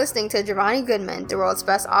Listening to Jovanni Goodman, the world's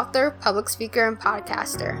best author, public speaker, and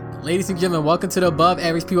podcaster. Ladies and gentlemen, welcome to the Above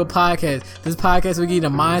Average People podcast. This podcast will give you the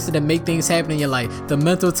mindset to make things happen in your life, the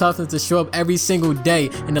mental toughness to show up every single day,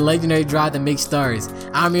 and the legendary drive to make stars.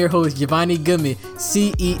 I'm your host, Jovanni Goodman,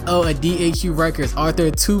 CEO of DHU Records, author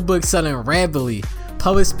of 2 books selling rapidly,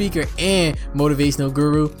 public speaker, and motivational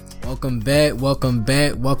guru. Welcome back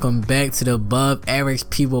to the Above Average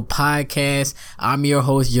People podcast. I'm your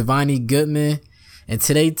host, Jovanni Goodman. And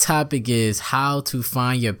today's topic is how to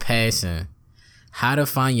find your passion, how to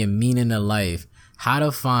find your meaning in life, how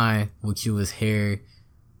to find what you was here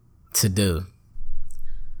to do.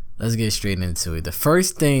 Let's get straight into it. The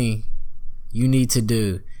first thing you need to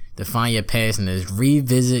do to find your passion is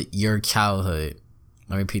revisit your childhood.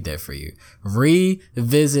 Let me repeat that for you.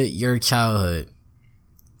 Revisit your childhood.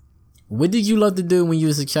 What did you love to do when you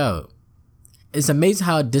was a child? It's amazing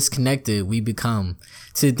how disconnected we become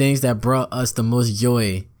to things that brought us the most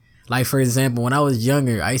joy. Like, for example, when I was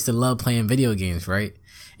younger, I used to love playing video games, right?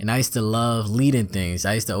 And I used to love leading things.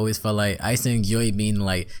 I used to always feel like I used to enjoy being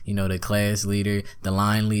like, the class leader, the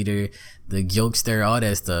line leader, the jokester, all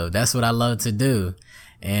that stuff. That's what I love to do.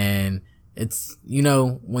 And it's,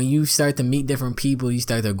 when you start to meet different people, you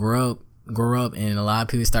start to grow up, and a lot of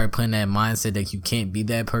people start putting that mindset that you can't be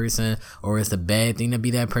that person, or it's a bad thing to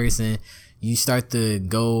be that person. You start to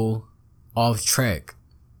go off track,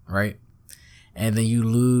 right? And then you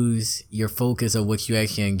lose your focus of what you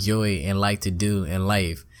actually enjoy and like to do in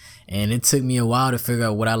life. And it took me a while to figure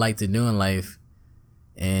out what I like to do in life.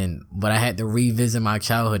 But I had to revisit my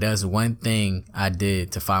childhood. That's one thing I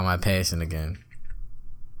did to find my passion again.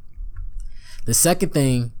 The second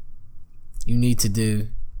thing you need to do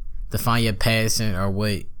to find your passion or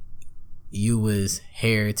what you was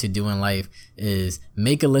here to do in life is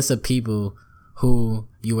make a list of people who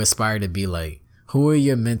you aspire to be like. Who are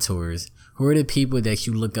your mentors? Who are the people that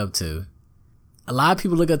you look up to? A lot of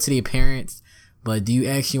people look up to their parents, but do you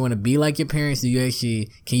actually want to be like your parents? Can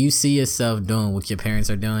you see yourself doing what your parents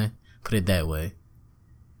are doing? Put it that way.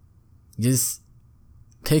 Just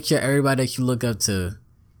picture everybody that you look up to,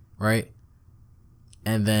 right?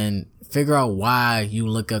 And then figure out why you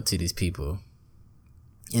look up to these people.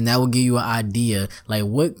 And that will give you an idea, like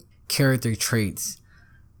what character traits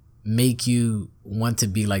make you want to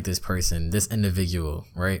be like this person, this individual,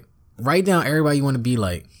 right? Write down everybody you want to be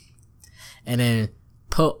like. And then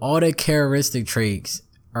put all the characteristic traits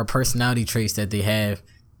or personality traits that they have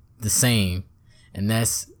the same. And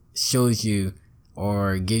that shows you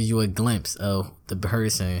or gives you a glimpse of the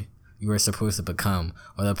person you are supposed to become,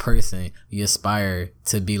 or the person you aspire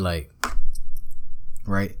to be like,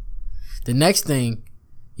 right? The next thing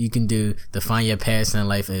you can do to find your passion in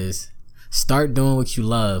life is start doing what you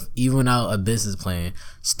love, even without a business plan.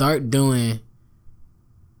 Start doing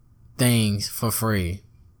things for free.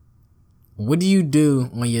 What do you do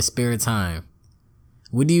on your spare time?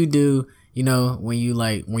 What do you do, when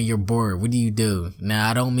you're bored? What do you do? Now,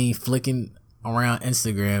 I don't mean flicking around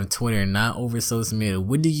Instagram, Twitter, not over social media.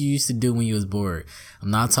 What did you used to do when you was bored? I'm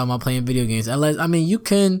not talking about playing video games. You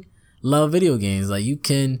can love video games. Like, you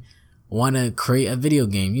can want to create a video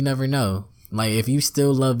game. You never know. Like, if you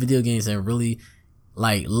still love video games and really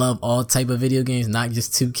love all type of video games, not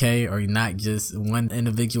just 2K or not just one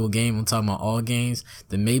individual game, I'm talking about all games,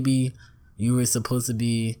 then maybe you were supposed to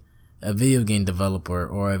be a video game developer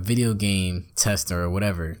or a video game tester or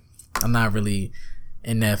whatever. I'm not really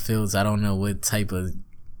in that field, so I don't know what type of,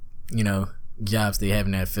 jobs they have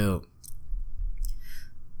in that field.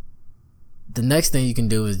 The next thing you can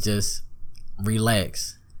do is just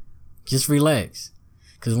relax. Just relax.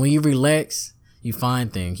 Because when you relax, you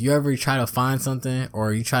find things. You ever try to find something,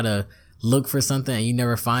 or you try to look for something and you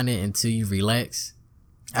never find it until you relax?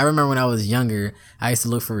 I remember when I was younger, I used to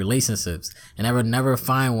look for relationships, and I would never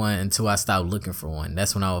find one until I stopped looking for one.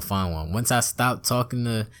 That's when I would find one. Once I stopped talking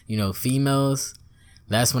to, females,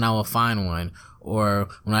 that's when I would find one. Or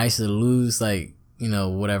when I used to lose a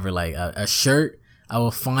shirt, I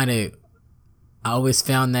would find it. I always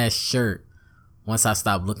found that shirt once I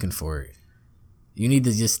stopped looking for it. You need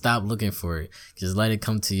to just stop looking for it. Just let it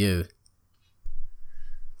come to you.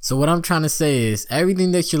 So what I'm trying to say is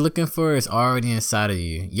everything that you're looking for is already inside of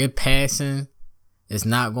you. Your passion is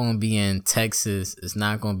not going to be in Texas. It's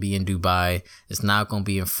not going to be in Dubai. It's not going to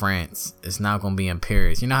be in France. It's not going to be in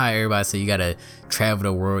Paris. You know how everybody say you got to travel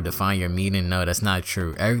the world to find your meaning? No, that's not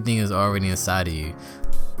true. Everything is already inside of you.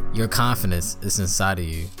 Your confidence is inside of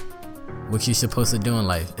you. What you're supposed to do in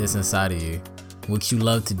life is inside of you. What you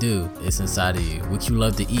love to do is inside of you. What you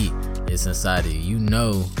love to eat is inside of you. You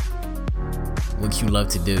know what you love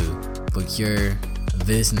to do, but your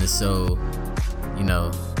vision is so,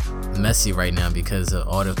 messy right now because of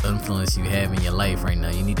all the influence you have in your life right now.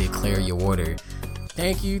 You need to clear your water.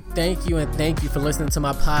 Thank you, and thank you for listening to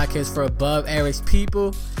my podcast for above average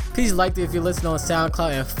people. Please like it if you're listening on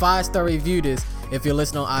SoundCloud, and 5-star review this if you're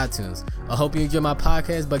listening on iTunes. I hope you enjoy my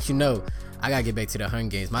podcast, but I gotta get back to the Hunger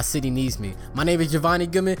Games. My city needs me. My name is Jovanni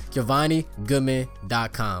Goodman,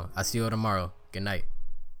 JovanniGoodman.com. I'll see you all tomorrow. Good night.